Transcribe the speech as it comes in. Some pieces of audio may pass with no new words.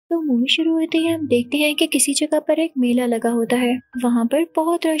तो मूवी शुरू होते ही हम देखते हैं कि किसी जगह पर एक मेला लगा होता है। वहाँ पर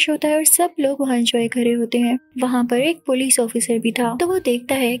बहुत रश होता है और सब लोग वहाँ एंजॉय कर रहे होते हैं। वहाँ पर एक पुलिस ऑफिसर भी था। तो वो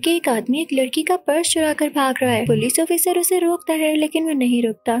देखता है कि एक आदमी एक लड़की का पर्स चुरा कर भाग रहा है। पुलिस ऑफिसर उसे रोकता है लेकिन वो नहीं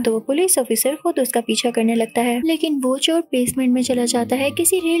रुकता। तो वो पुलिस ऑफिसर खुद उसका पीछा करने लगता है, लेकिन वो चोर बेसमेंट में चला जाता है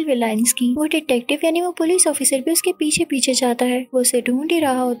किसी रेलवे लाइंस की। वो डिटेक्टिव यानी वो पुलिस ऑफिसर भी उसके पीछे पीछे जाता है। वो उसे ढूंढ ही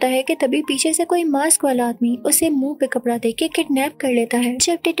रहा होता है कि तभी पीछे से कोई मास्क वाला आदमी उसे मुंह पे कपड़ा देके किडनैप कर लेता है।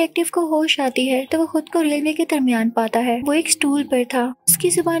 जब डिटेक्टिव को होश आती है तो वो खुद को रेलवे के दरमियान पाता है। वो एक स्टूल पर था। उसकी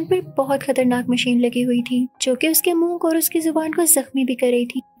जुबान पर बहुत खतरनाक मशीन लगी हुई थी जो कि उसके मुंह को और उसकी जुबान को जख्मी भी कर रही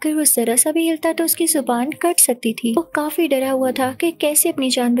थी। अगर वो जरा सा भी हिलता तो उसकी जुबान कट सकती थी। वो काफी डरा हुआ था कि कैसे अपनी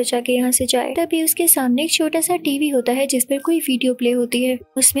जान बचा के यहाँ से जाए। तभी उसके सामने एक छोटा सा टीवी होता है जिस पर कोई वीडियो प्ले होती है।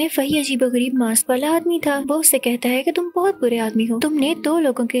 उसमें वही अजीबोगरीब मास्क वाला आदमी था। वो उससे कहता है कि तुम बहुत बुरे आदमी हो, तुमने 2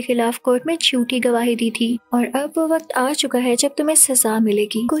 लोगों के खिलाफ कोर्ट में झूठी गवाही दी थी और अब वो वक्त आ चुका है जब तुम्हें सजा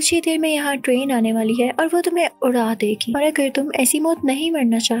मिलेगी। कुछ ही देर में यहाँ ट्रेन आने वाली है और वो तुम्हें उड़ा देगी और अगर तुम ऐसी मौत नहीं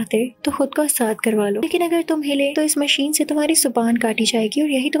मरना चाहते तो खुद को आजाद करवा लो, लेकिन अगर तुम हिले तो इस मशीन से तुम्हारी जुबान काटी जाएगी और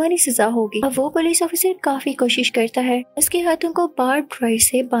यही तुम्हारी सजा होगी। अब वो पुलिस ऑफिसर काफी कोशिश करता है। उसके हाथों को बार्ब वायर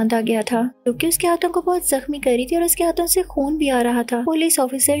से बांधा गया था क्योंकि उसके हाथों को बहुत जख्मी कर रही थी और उसके हाथों से खून भी आ रहा था। पुलिस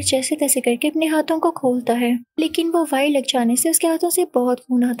ऑफिसर जैसे तैसे करके अपने हाथों को खोलता है लेकिन वो वायर लग जाने से उसके हाथों से बहुत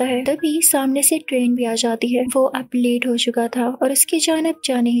खून आता है। तभी सामने से ट्रेन भी आ जाती है। वो अब लेट हो चुका था और उसकी जान अब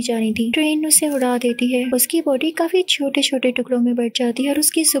जाने ही जानी थी। ट्रेन उसे उड़ा देती है। उसकी बॉडी काफी छोटे छोटे टुकड़ों में बढ़ जाती है और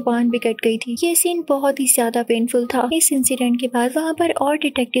उसकी जुबान भी कट गई थी। ये सीन बहुत ही ज्यादा पेनफुल था। इस इंसिडेंट के बाद वहाँ पर और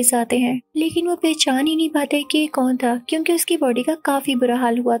डिटेक्टिव्स आते हैं लेकिन वो पहचान ही नहीं पाते कि कौन था क्योंकि उसकी बॉडी का काफी बुरा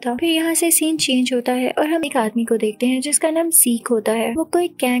हाल हुआ था। फिर यहाँ से सीन चेंज होता है और हम एक आदमी को देखते हैं जिसका नाम सीक होता है। वो कोई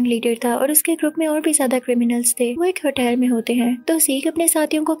गैंग लीडर था और उसके ग्रुप में और भी ज्यादा क्रिमिनल्स थे। वो एक होटल में होते हैं तो सीक अपने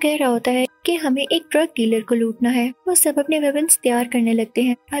साथियों को कह रहा होता है कि हमें एक ड्रग डीलर को लूटना है। वो सब अपने वेपन्स तैयार करने लगते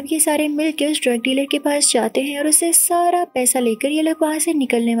हैं। अब ये सारे मिलकर उस ड्रग डीलर के पास जाते हैं और उससे सारा पैसा लेकर ये लोग वहाँ से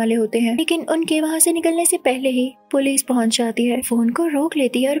निकलने वाले होते हैं, लेकिन उनके वहाँ से निकलने से पहले ही पुलिस पहुंच जाती है, फोन को रोक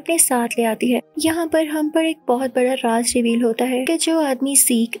लेती है और अपने साथ ले आती है। यहाँ पर हम पर एक बहुत बड़ा राज रिवील होता है कि जो आदमी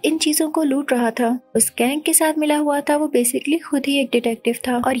सीक इन चीजों को लूट रहा था उस गैंग के साथ मिला हुआ था। वो बेसिकली खुद ही एक डिटेक्टिव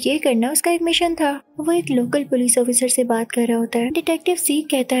था और ये करना उसका एक मिशन था। वो एक लोकल पुलिस ऑफिसर से बात कर रहा होता है। डिटेक्टिव सीक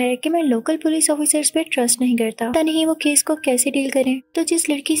कहता है कि मैं लोकल पुलिस ऑफिसर्स पे ट्रस्ट नहीं करता, पता नहीं वो केस को कैसे डील करें। तो जिस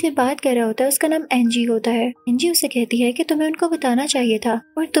लड़की से बात कर रहा होता है उसका नाम एनजी होता है। एनजी उसे कहती है कि तुम्हें उनको बताना चाहिए था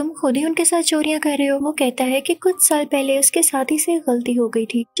और तुम खुद ही उनके साथ चोरियां कर रहे हो। वो कहता है कि कुछ साल पहले उसके साथी से गलती हो गई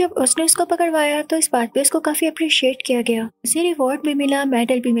थी। जब उसने उसको पकड़वाया तो इस बात पे उसको काफी अप्रिशिएट किया गया। उसे रिवॉर्ड भी मिला,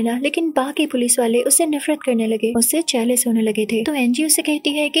 मेडल भी मिला, लेकिन बाकी पुलिस वाले उससे नफरत करने लगे, उससे जेलस होने लगे थे। तो एनजी उसे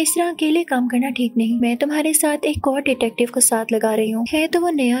कहती है कि इस तरह अकेले काम करना ठीक नहीं, मैं तुम्हारे साथ एक और डिटेक्टिव को साथ लगा रही हूँ। है तो वो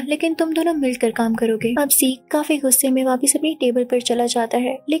नया, लेकिन तुम दोनों मिलकर काम करोगे। अब सीक काफी गुस्से में वापस अपनी टेबल पर चला जाता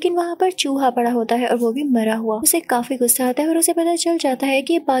है, लेकिन वहाँ पर चूहा पड़ा होता है और वो भी मरा हुआ। उसे काफी गुस्सा आता है और उसे पता चल जाता है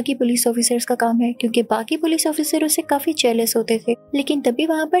कि ये बाकी पुलिस ऑफिसर्स का काम है, क्योंकि बाकी पुलिस ऑफिसर उसे काफी जेलस होते थे। लेकिन तभी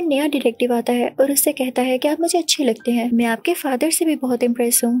वहाँ पर नया डिटेक्टिव आता है और उससे कहता है कि आप मुझे अच्छे लगते हैं, मैं आपके फादर से भी बहुत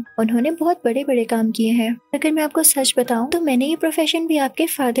इम्प्रेस हूँ, उन्होंने बहुत बड़े बड़े काम किए हैं। अगर मैं आपको सच बताऊं तो मैंने ये प्रोफेशन भी आपके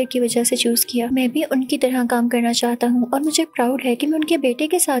फादर की वजह से चूज किया। मैं भी उनकी तरह काम करना चाहता हूँ और मुझे प्राउड है कि मैं उनके बेटे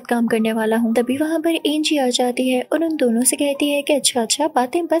के साथ काम करने वाला हूँ। तभी वहाँ पर एनजी आ जाती है और उन दोनों से कहती है कि अच्छा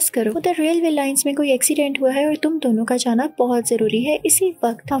बातें बस करो, उधर रेलवे लाइंस में कोई एक्सीडेंट हुआ है और तुम दोनों का जाना बहुत जरूरी है इसी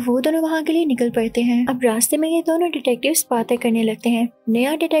वक्त। अब वो दोनों वहाँ के लिए निकल पड़ते हैं। अब रास्ते में ये दोनों डिटेक्टिव्स बातें करने लगते हैं।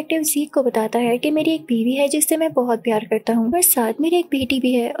 नया डिटेक्टिव सीक को बताता है कि मेरी एक बीवी है जिससे मैं बहुत प्यार करता हूँ और साथ मेरी एक बेटी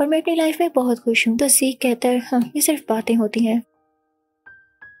भी है और मैं अपनी लाइफ में बहुत खुश हूँ। तो सीक कहता है हाँ, ये सिर्फ बातें होती हैं,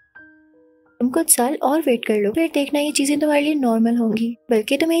 तुम कुछ साल और वेट कर लो, फिर देखना ये चीजें तुम्हारे लिए नॉर्मल होंगी,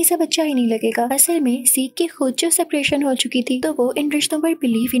 बल्कि तुम्हें ये सब अच्छा ही नहीं लगेगा। असल में सीक की खुद जो सेपरेशन हो चुकी थी तो वो इन रिश्तों पर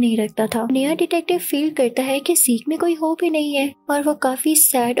बिलीव ही नहीं रखता था। नया डिटेक्टिव फील करता है कि सीक में कोई होप ही नहीं है और वो काफी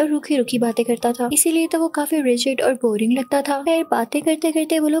सैड और रुखी रुखी बातें करता था, इसीलिए तो वो काफी रिजिड और बोरिंग लगता था। फिर बातें करते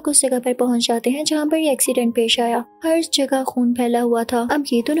करते वो लोग उस जगह पर पहुंच जाते हैं जहाँ पर ये एक्सीडेंट पेश आया। हर जगह खून फैला हुआ था। अब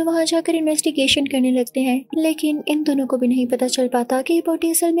ये दोनों वहाँ जाकर इन्वेस्टिगेशन करने लगते हैं, लेकिन इन दोनों को भी नहीं पता चल पाता कि ये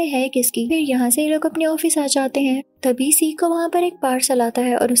बॉडी असल में है किसकी। फिर यहाँ से ये लोग अपने ऑफिस आ जाते हैं। तभी सीक को वहाँ पर एक पार्सल आता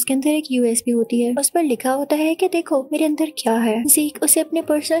है और उसके अंदर एक यूएसबी होती है। उस पर लिखा होता है कि देखो मेरे अंदर क्या है। सीक उसे अपने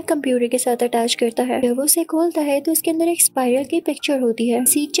पर्सनल कंप्यूटर के साथ अटैच करता है। जब उसे खोलता है तो उसके अंदर एक स्पाइरल की पिक्चर होती है।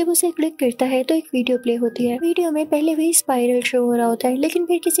 सीक जब उसे क्लिक करता है तो एक वीडियो प्ले होती है। वीडियो में पहले वही स्पाइरल शो हो रहा होता है, लेकिन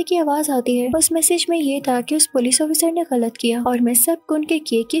फिर किसी की आवाज आती है। उस मैसेज में ये था कि उस पुलिस ऑफिसर ने गलत किया और मैं सबको उनके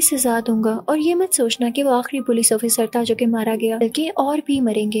किए की सजा दूंगा, और ये मत सोचना कि वो आखिरी पुलिस ऑफिसर था जो कि मारा गया, बल्कि और भी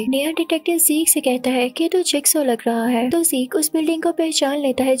मरेंगे। नया डिटेक्टिव सीख से कहता है कि तो जिक्सो लग रहा है। तो सीख उस बिल्डिंग को पहचान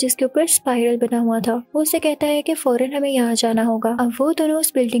लेता है जिसके ऊपर स्पाइरल बना हुआ था। वो उसे कहता है कि फौरन हमें यहाँ जाना होगा। अब वो दोनों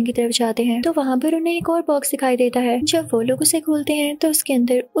उस बिल्डिंग की तरफ जाते हैं तो वहाँ पर उन्हें एक और बॉक्स दिखाई देता है। जब वो लोग उसे खोलते हैं तो उसके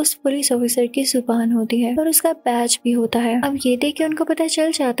अंदर उस पुलिस ऑफिसर की जुबान होती है और उसका बैज भी होता है। अब ये देख के उनको पता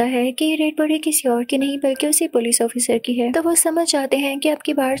चल जाता है कि ये रेड बॉडी किसी और की नहीं बल्कि उसी पुलिस ऑफिसर की है। तो वो समझ जाते हैं कि अब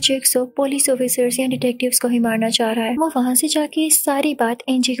की बार जिक्सो पुलिस ऑफिसर्स या डिटेक्टिव्स को ही मारना चाह रहा है। वो वहाँ से जाके सारी बात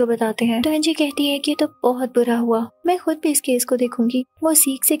एंजी को बताते हैं। तो एंजी कहती है कि तो बहुत बुरा हुआ, मैं खुद भी इस केस को देखूंगी। वो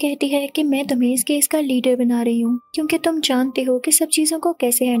सीख से कहती है कि मैं तुम्हें इस केस का लीडर बना रही हूँ क्योंकि तुम जानते हो कि सब चीजों को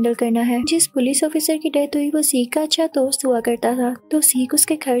कैसे हैंडल करना है। जिस पुलिस ऑफिसर की डेथ हुई वो सीख का अच्छा दोस्त हुआ करता था। तो सीख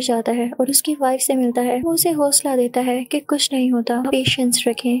उसके घर जाता है और उसकी वाइफ से मिलता है। वो उसे हौसला देता है कि कुछ नहीं होता, पेशेंस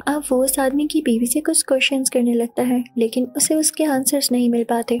रखें। अब वो उस आदमी की बीवी से कुछ क्वेश्चंस करने लगता है लेकिन उसे उसके आंसर्स नहीं मिल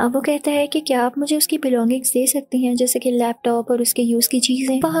पाते। अब वो कहता है कि क्या आप मुझे उसकी बिलोंगिंग्स दे सकती हैं, जैसे कि लैपटॉप और उसके यूज की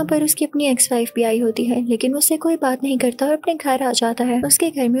चीजें। वहाँ पर उसकी अपनी एक्स वाइफ भी आई होती है लेकिन उससे कोई बात नहीं करता और अपने घर आ जाता है। उसके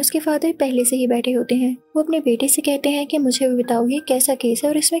घर में उसके फादर पहले से ही बैठे होते हैं। वो अपने बेटे से कहते हैं कि मुझे भी बताओ ये कैसा केस है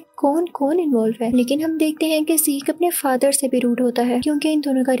और इसमें कौन कौन इन्वॉल्व है। लेकिन हम देखते हैं कि सीख अपने फादर से भी रूड होता है क्योंकि इन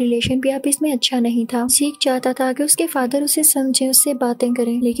दोनों का रिलेशन भी अब इसमें अच्छा नहीं था। सीख चाहता था कि उसके फादर उसे समझे, उससे बातें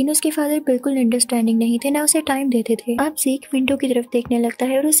करें, लेकिन उसके फादर बिल्कुल अंडरस्टैंडिंग नहीं थे, ना उसे टाइम देते थे। अब सीख विंडो की तरफ देखने लगता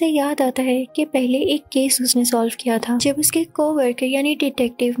है और उसे याद आता है कि पहले एक केस उसने सॉल्व किया था जब उसके कोवर्कर यानी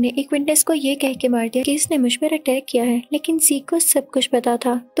डिटेक्टिव ने एक विटनेस को ये कह के मार दिया कि इसने मुझ पर अटैक किया है, लेकिन सीख को सब कुछ पता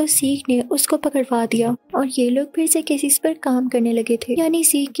था। तो सीख ने उसको पकड़वा दिया और ये लोग फिर से केसेस पर काम करने लगे थे। यानी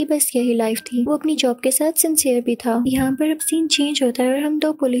सीख की बस यही लाइफ थी। वो अपनी जॉब के साथ सिंसियर भी था। यहाँ पर अब सीन चेंज होता है और हम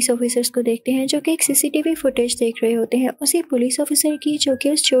दो पुलिस ऑफिसर्स को देखते हैं जो कि एक सीसीटीवी फुटेज देख रहे होते हैं उसी पुलिस ऑफिसर की जो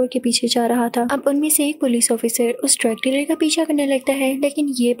कि उस चोर के पीछे जा रहा था। अब उनमें से एक पुलिस ऑफिसर उस ड्रग डीलर का पीछा करने लगता है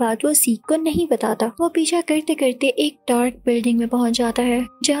लेकिन ये बात वो सीख को नहीं बताता। वो पीछा करते करते एक डार्क बिल्डिंग में पहुंच जाता है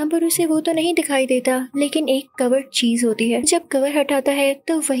जहाँ पर उसे वो तो नहीं दिखाई देता लेकिन एक कवर्ड चीज होती है। जब कवर हटाता है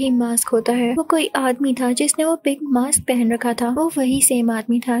तो वही मास्क होता है। वो कोई आदमी था जिसने वो बिग मास्क पहन रखा था। वो वही सेम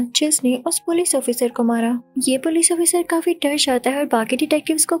आदमी था जिसने उस पुलिस ऑफिसर को मारा। ये पुलिस ऑफिसर काफी डर जाता है और बाकी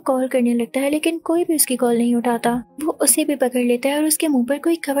डिटेक्टिव्स को कॉल करने लगता है लेकिन कोई भी उसकी कॉल नहीं उठाता। वो उसे भी पकड़ लेता है और उसके मुंह पर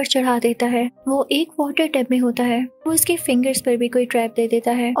कोई कवर चढ़ा देता है। वो एक वाटर टब में होता है। वो उसके फिंगर्स पर भी कोई ट्रैप दे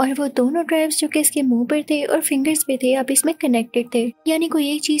देता है और वो दोनों ट्रैप्स जो कि इसके मुंह पर थे और फिंगर्स पे थे अब इसमें कनेक्टेड थे। यानी कोई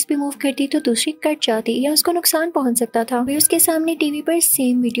एक चीज भी मूव करती तो दूसरी कट जाती या उसको नुकसान पहुंच सकता था। फिर उसके सामने टीवी पर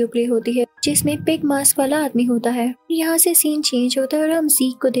सेम वीडियो प्ले होती है जिसमें बिग मास्क वाला आदमी होता है। यहाँ से सीन चेंज होता है और हम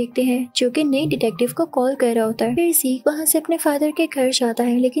सीख को देखते हैं जो कि नए डिटेक्टिव को कॉल कर रहा होता है। फिर सीख वहाँ से अपने फादर के घर जाता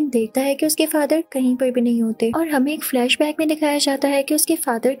है लेकिन देखता है कि उसके फादर कहीं पर भी नहीं होते और हमें एक फ्लैशबैक में दिखाया जाता है कि उसके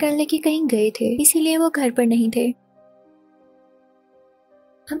फादर कहने लगे कहीं गए थे इसीलिए वो घर पर नहीं थे।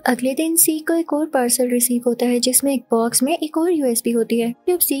 अब अगले दिन सी को एक और पार्सल रिसीव होता है जिसमें एक बॉक्स में एक और यूएसबी होती है।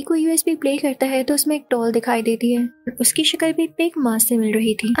 जब सी को यूएसबी प्ले करता है तो उसमें एक डॉल दिखाई देती है। उसकी शक्ल भी बिग मास से मिल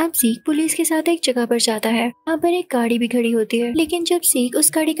रही थी। अब सीख पुलिस के साथ एक जगह पर जाता है। वहाँ पर एक गाड़ी भी खड़ी होती है लेकिन जब सीख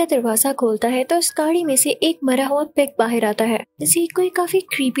उस गाड़ी का दरवाजा खोलता है तो उस गाड़ी में से एक मरा हुआ पिग बाहर आता है। सीख को काफी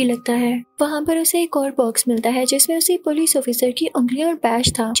क्रीपी लगता है। वहाँ पर उसे एक और बॉक्स मिलता है जिसमें उसी पुलिस ऑफिसर की उंगलियां और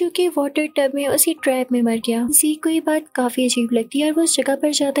बैज था जो कि वाटर टब में उसी ट्रैप में मर गया। सीख को ये बात काफी अजीब लगती है और वो उस जगह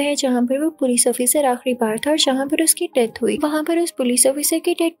पर जाता है जहाँ पर वो पुलिस ऑफिसर आखिरी बार था और जहाँ पर उसकी डेथ हुई। वहाँ पर उस पुलिस ऑफिसर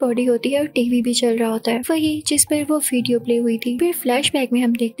की डेड बॉडी होती है और टीवी भी चल रहा होता है वही जिस पर वो वीडियो प्ले हुई थी। फिर फ्लैशबैक में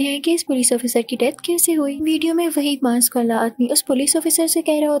हम देखते हैं कि इस पुलिस ऑफिसर की डेथ कैसे हुई। वीडियो में वही मास्क वाला आदमी उस पुलिस ऑफिसर से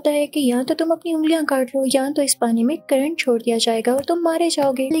कह रहा होता है कि या तो तुम अपनी उंगलियां काट लो या तो इस पानी में करंट छोड़ दिया जाएगा और तुम मारे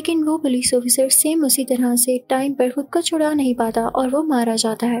जाओगे। लेकिन वो पुलिस ऑफिसर सेम उसी तरह से टाइम पर खुद को छुड़ा नहीं पाता और वो मारा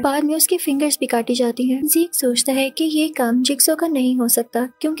जाता है। बाद में उसकी फिंगर्स भी काटी जाती हैं। जीक सोचता है कि ये काम जिक्सो का नहीं हो सकता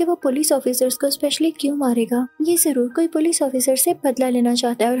क्योंकि वो पुलिस ऑफिसर्स को स्पेशली क्यों मारेगा। ये जरूर कोई पुलिस ऑफिसर से बदला लेना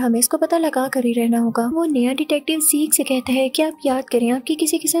चाहता है और हमें इसको पता लगा कर ही रहना होगा। वो नया डिटेक्टिव जीक से कहता है कि आप याद करें आपकी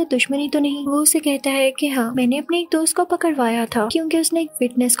किसी के साथ दुश्मनी तो नहीं। वो उसे कहता है कि हाँ मैंने अपने एक दोस्त को पकड़वाया था क्योंकि उसने एक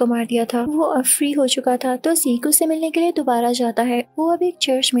विटनेस को मार दिया था। वो अब फ्री हो चुका था तो जीक उससे मिलने के लिए दोबारा जाता है। वो अब एक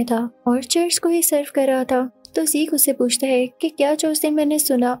चर्च में था और चर्च को ही सर्व कर रहा था। तो जीक उससे पूछता है कि क्या जो उस दिन मैंने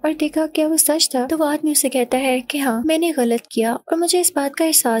सुना और देखा क्या वो सच था। तो वो आदमी उसे कहता है कि हाँ मैंने गलत किया और मुझे इस बात का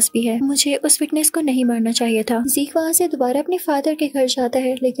एहसास भी है, मुझे उस विटनेस को नहीं मारना चाहिए था। जीक वहाँ से दोबारा अपने फादर के घर जाता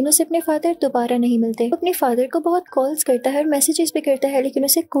है लेकिन उसे अपने फादर दोबारा नहीं मिलते। वो अपने फादर को बहुत कॉल्स करता है और मैसेजेस भी करता है लेकिन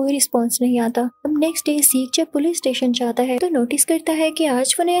उसे कोई रिस्पॉन्स नहीं आता। अब नेक्स्ट डे जीक जब पुलिस स्टेशन जाता है तो नोटिस करता है कि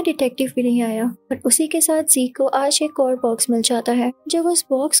आज वो नया डिटेक्टिव भी नहीं आया और उसी के साथ जीक को आज एक और बॉक्स मिल जाता है। जब उस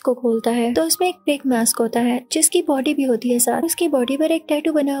बॉक्स को खोलता है तो उसमें एक बिग मास्क होता है जिसकी बॉडी भी होती है साथ। उसकी बॉडी पर एक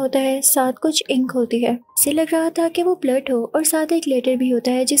टैटू बना होता है, साथ कुछ इंक होती है। इसे लग रहा था कि वो ब्लड हो और साथ एक लेटर भी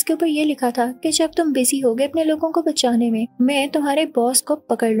होता है जिसके ऊपर ये लिखा था कि जब तुम बिजी हो गए अपने लोगों को बचाने में, मैं तुम्हारे बॉस को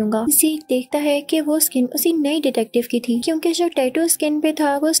पकड़ लूंगा। ज़ीक देखता है कि वो स्किन उसी नई डिटेक्टिव की थी, क्योंकि जो टैटू स्किन पे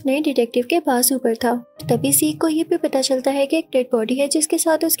था वो उस नई डिटेक्टिव के बाजू पर था। तभी ज़ीक को ये भी पता चलता है कि एक डेड बॉडी है जिसके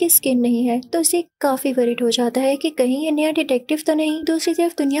साथ उसकी स्किन नहीं है। तो ज़ीक काफी वरीड हो जाता है कि कहीं ये नया डिटेक्टिव तो नहीं। दूसरी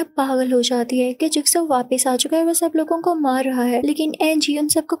तरफ दुनिया पागल हो जाती है कि जिक्सो वापस आ चुका है, वो सब लोगों को मार रहा है, लेकिन एंजी उन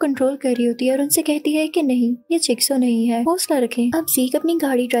सबको कंट्रोल कर रही होती है और उनसे कहती है कि नहीं, ये जिक्सो नहीं है, हौसला रखें। अब ज़ीक अपनी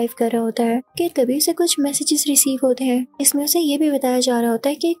गाड़ी ड्राइव कर रहा होता है कि तभी से कुछ मैसेजेस रिसीव होते हैं। इसमें उसे ये भी बताया जा रहा होता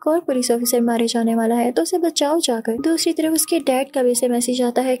है कि एक और पुलिस ऑफिसर मारे जाने वाला है, तो उसे बचाओ जाकर। दूसरी तरफ उसके डैड का भी उसे मैसेज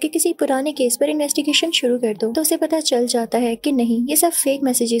आता है कि किसी पुराने केस पर इन्वेस्टिगेशन शुरू कर दो। तो उसे पता चल जाता है कि नहीं, ये सब फेक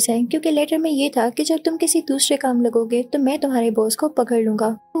मैसेजेस हैं, क्योंकि लेटर में ये था कि जब तुम किसी दूसरे काम लगोगे तो मैं तुम्हारे बॉस को पकड़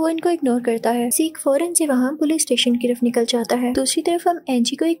लूंगा। वो इनको इग्नोर करता है। ज़ीक फौरन से वहाँ पुलिस स्टेशन की तरफ निकल जाता है। दूसरी तरफ हम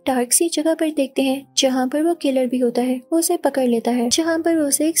एंजी को एक डार्क सी जगह पर देखते हैं जहाँ पर वो किलर भी होता है। वो उसे पकड़ लेता है, जहाँ पर वो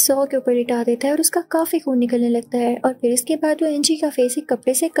उसे एक सौ के ऊपर लिटा देता है और उसका काफी खून निकलने लगता है। और फिर इसके बाद वो एंजी का फेस एक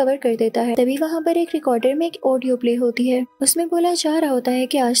कपड़े से कवर कर देता है। तभी वहाँ पर एक रिकॉर्डर में एक ऑडियो प्ले होती है। उसमें बोला जा रहा होता है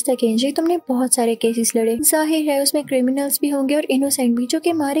कि आज तक एंजी तुमने बहुत सारे केसेस लड़े, जाहिर है उसमें क्रिमिनल्स भी होंगे और इनोसेंट भी, जो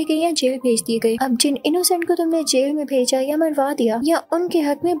कि मारे गए या जेल भेज दिए गए। अब जिन इनोसेंट को तुमने जेल में भेजा या मरवा दिया या उनके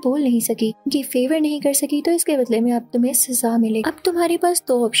हक में बोल नहीं सकी, उनकी फेवर नहीं कर सकी, तो इसके बदले में अब तुम्हें सजा मिलेगी। अब तुम्हारे पास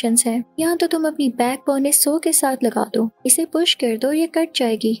दो ऑप्शंस हैं, या तो तुम अपनी बैक बोन 100 के साथ लगा दो, इसे पुश कर दो, ये कट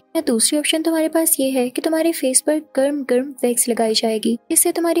जाएगी, या दूसरी ऑप्शन तुम्हारे पास ये है कि तुम्हारे फेस पर गर्म गर्म वैक्स लगाई जाएगी,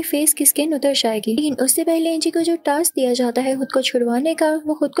 इससे तुम्हारी फेस की स्किन उतर जाएगी। लेकिन उससे पहले एंजी को जो टास्क दिया जाता है खुद को छुड़वाने का,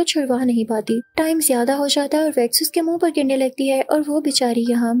 वो खुद को छुड़वा नहीं पाती। टाइम ज्यादा हो जाता है और वैक्स उसके मुंह पर गिरने लगती है और वो बेचारी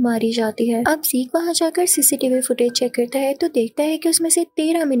यहाँ मारी जाती है। अब ज़ीक वहाँ जाकर सीसीटीवी फुटेज चेक करता है तो देखता है कि उसमें से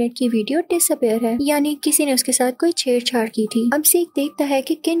 13 मिनट की वीडियो डिसअपीयर है, यानी किसी ने उसके साथ कोई छेड़छाड़ की थी। अब ज़ीक देखता है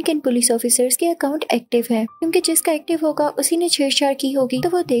कि किन किन पुलिस ऑफिसर्स के अकाउंट एक्टिव है, क्योंकि जिसका एक्टिव होगा उसी ने छेड़छाड़ की होगी। तो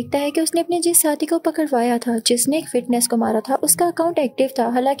वो देखता है कि उसने अपने जिस साथी को पकड़वाया था, जिसने एक फिटनेस को मारा था, उसका अकाउंट एक्टिव था,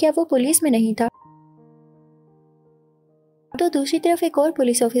 हालांकि अब वो पुलिस में नहीं था। तो दूसरी तरफ एक और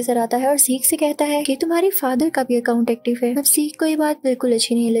पुलिस ऑफिसर आता है और ज़ीक से कहता है कि तुम्हारे फादर का भी अकाउंट एक्टिव है। अब ज़ीक को ये बात बिल्कुल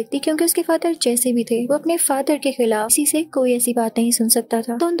अच्छी नहीं लगती, क्योंकि उसके फादर जैसे भी थे, वो अपने फादर के खिलाफ किसी से कोई ऐसी बात नहीं सुन सकता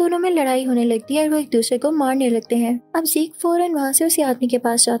था। तो उन दोनों में लड़ाई होने लगती है और वो एक दूसरे को मारने लगते हैं। अब ज़ीक फौरन वहाँ से उसी आदमी के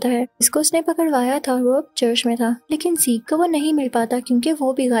पास जाता है जिसको उसने पकड़वाया था, और वो अब चर्च में था, लेकिन ज़ीक को वो नहीं मिल पाता क्योंकि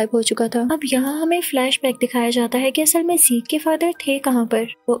वो भी गायब हो चुका था। अब यहाँ हमें फ्लैशबैक दिखाया जाता है कि असल में ज़ीक के फादर थे कहाँ पर।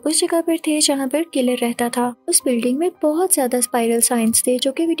 वो उस जगह पर थे जहाँ पर किलर रहता था। उस बिल्डिंग में बहुत ज्यादा स्पाइरल साइंस थे,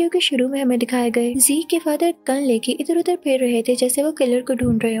 जो कि वीडियो के शुरू में हमें दिखाए गए। ज़ीक के फादर गन लेके इधर उधर फिर रहे थे जैसे वो किलर को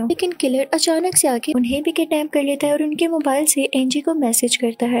ढूंढ रहे हो, लेकिन किलर अचानक से आके उन्हें भी किडनैप कर लेता है और उनके मोबाइल से एंजी को मैसेज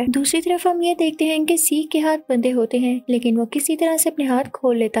करता है। दूसरी तरफ हम ये देखते हैं कि ज़ीक के हाथ बंधे होते हैं, लेकिन वो किसी तरह से अपने हाथ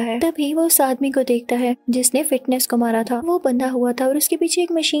खोल लेता है। तभी वो उस आदमी को देखता है जिसने फिटनेस को मारा था। वो बंधा हुआ था और उसके पीछे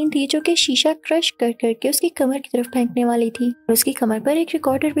एक मशीन थी जो कि शीशा क्रश कर करके उसकी कमर की तरफ फेंकने वाली थी, और उसकी कमर पर एक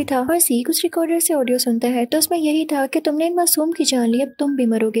रिकॉर्डर भी था। और ज़ीक उस रिकॉर्डर से ऑडियो सुनता है तो उसमें यही था कि तुमने इन मासूम की जान ली, अब तुम भी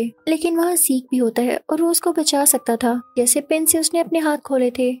मरोगे। लेकिन वहाँ ज़ीक भी होता है और वो उसको बचा सकता था, जैसे पेन से उसने अपने हाथ खोले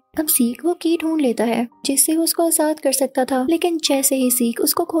थे। अब ज़ीक वो की ढूंढ लेता है जिससे वो उसको आजाद कर सकता था, लेकिन जैसे ही ज़ीक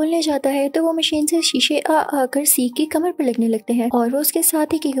उसको खोलने जाता है तो वो मशीन से शीशे आ आकर ज़ीक की कमर पर लगने लगते हैं, और वो उसके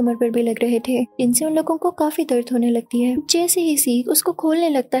साथी की कमर पर भी लग रहे थे, जिनसे उन लोगों को काफी दर्द होने लगती है। जैसे ही ज़ीक उसको खोलने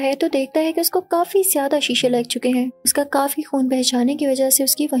लगता है तो देखता है कि उसको काफी ज्यादा शीशे लग चुके हैं। उसका काफी खून बह जाने की वजह से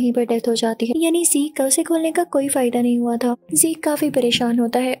उसकी वहीं पर डेथ हो जाती है, यानी ज़ीक का उसे खोलने का कोई फायदा नहीं हुआ था। ज़ीक काफी परेशान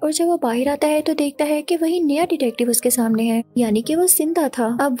होता है और जब वो बाहर आता है तो देखता है कि वही नया डिटेक्टिव उसके सामने है, यानी कि वो जिंदा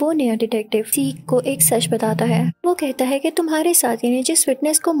था। अब वो नया डिटेक्टिव ज़ीक को एक सच बताता है। वो कहता है कि तुम्हारे साथी ने जिस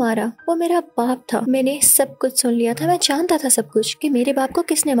फिटनेस को मारा वो मेरा बाप था। मैंने सब कुछ सुन लिया था, मैं जानता था सब कुछ कि मेरे बाप को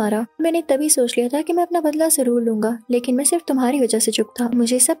किसने मारा। मैंने तभी सोच लिया था कि मैं अपना बदला जरूर लूंगा, लेकिन मैं सिर्फ तुम्हारी वजह से चुप था।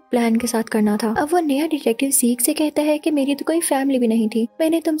 मुझे सब प्लान के साथ करना था। अब वो नया डिटेक्टिव ज़ीक से कहता है कि मेरी तो कोई फैमिली भी नहीं थी,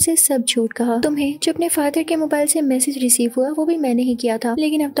 मैंने तुमसे सब झूठ कहा। तुम्हें जो अपने फादर के मोबाइल से मैसेज रिसीव हुआ वो भी मैंने ही किया था,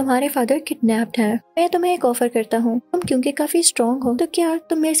 लेकिन अब तुम्हारे फादर किडनैप्ड है। मैं तुम्हें एक ऑफर करता हूँ, तुम क्योंकि काफी स्ट्रॉन्ग हो तो क्या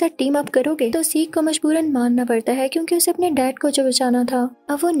तुम मेरे साथ टीम अप करोगे? तो ज़ीक को मजबूरन मानना पड़ता है क्योंकि उसे अपने डैड को जो बचाना था।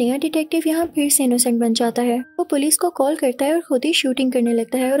 अब वो नया डिटेक्टिव यहाँ फिर से इनोसेंट बन जाता है। वो पुलिस को कॉल करता है और खुद ही शूटिंग करने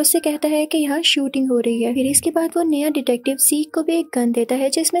लगता है और उससे कहता है कि यहाँ शूटिंग हो रही है। फिर इसके बाद वो नया डिटेक्टिव ज़ीक को भी एक गन देता है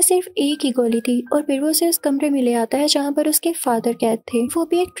जिसमें सिर्फ एक ही गोली थी, और फिर वो उसे उस कमरे में ले आता है जहाँ पर उसके फादर कैद थे। वो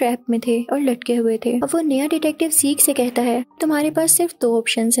भी एक ट्रैप में थे और लटके हुए थे। अब वो नया डिटेक्टिव ज़ीक से कहता है तुम्हारे पास सिर्फ दो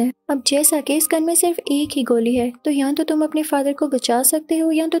ऑप्शंस हैं। अब जैसा कि इस गन में सिर्फ एक ही गोली है, तो यहाँ तो तुम अपने फादर को बचा सकते हो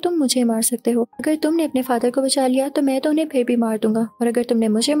लिया तो तुम मुझे मार सकते हो। अगर तुमने अपने फादर को बचा लिया तो मैं तो उन्हें फिर भी मार दूंगा, और अगर तुमने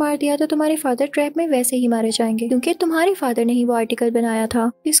मुझे मार दिया तो तुम्हारे फादर ट्रैप में वैसे ही मारे जाएंगे, क्योंकि तुम्हारे फादर ने ही वो आर्टिकल बनाया था।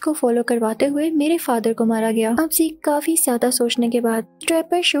 इसको फॉलो करवाते हुए मेरे फादर को मारा गया। अब सीख काफी ज्यादा सोचने के बाद ट्रैप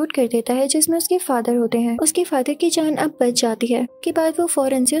पर शूट कर देता है जिसमें उसके फादर होते हैं। उसके फादर की जान अब बच जाती है। के बाद वो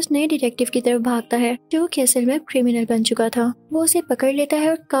फौरन से उस नए डिटेक्टिव की तरफ भागता है जो कि असल में क्रिमिनल बन चुका था। वो उसे पकड़ लेता है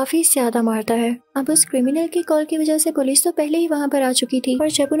और काफी ज्यादा मारता है। अब उस क्रिमिनल की कॉल की वजह से पुलिस तो पहले ही वहाँ पर आ चुकी थी, और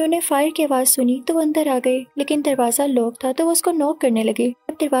जब उन्होंने फायर की आवाज सुनी तो वो अंदर आ गए, लेकिन दरवाजा लॉक था तो वो उसको नॉक करने लगे।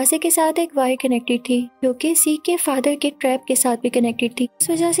 अब दरवाजे के साथ एक वायर कनेक्टेड थी जो कि सीख के फादर के ट्रैप के साथ भी कनेक्टेड थी। इस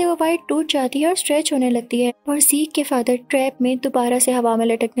वजह से वो वायर टूट जाती है और स्ट्रेच होने लगती है, और सीख के फादर ट्रैप में दोबारा से हवा में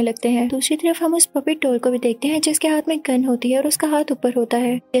लटकने लगते हैं। दूसरी तरफ हम उस पपेट डॉल को भी देखते हैं जिसके हाथ में गन होती है और उसका हाथ ऊपर होता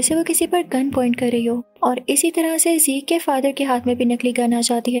है जैसे वो किसी पर गन पॉइंट कर रही हो, और इसी तरह से ज़ीक के फादर के हाथ में भी नकली गन आ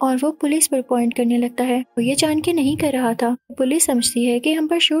जाती है और वो पुलिस पर पॉइंट करने लगता है। वो ये जान के नहीं कर रहा था। पुलिस समझती है कि हम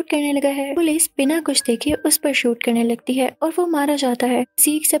पर शूट करने लगा है। पुलिस बिना कुछ देखे उस पर शूट करने लगती है और वो मारा जाता है।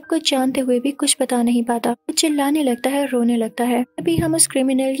 ज़ीक सब कुछ जानते हुए भी कुछ बता नहीं पाता। वो चिल्लाने लगता है, रोने लगता है। अभी हम उस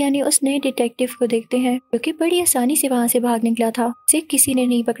क्रिमिनल यानी उस नए डिटेक्टिव को देखते हैं जो कि बड़ी आसानी से वहाँ से भाग निकला था। उसे किसी ने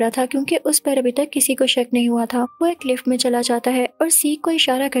नहीं पकड़ा था क्योंकि उस पर अभी तक किसी को शक नहीं हुआ था। वो एक लिफ्ट में चला जाता है और ज़ीक को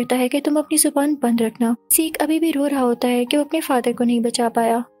इशारा करता है कि तुम अपनी जुबान बंद रखना। ज़ीक अभी भी रो रहा होता है कि वो अपने फादर को नहीं बचा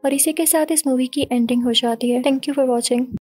पाया, और इसी के साथ इस मूवी की एंडिंग हो जाती है। Thank you for watching.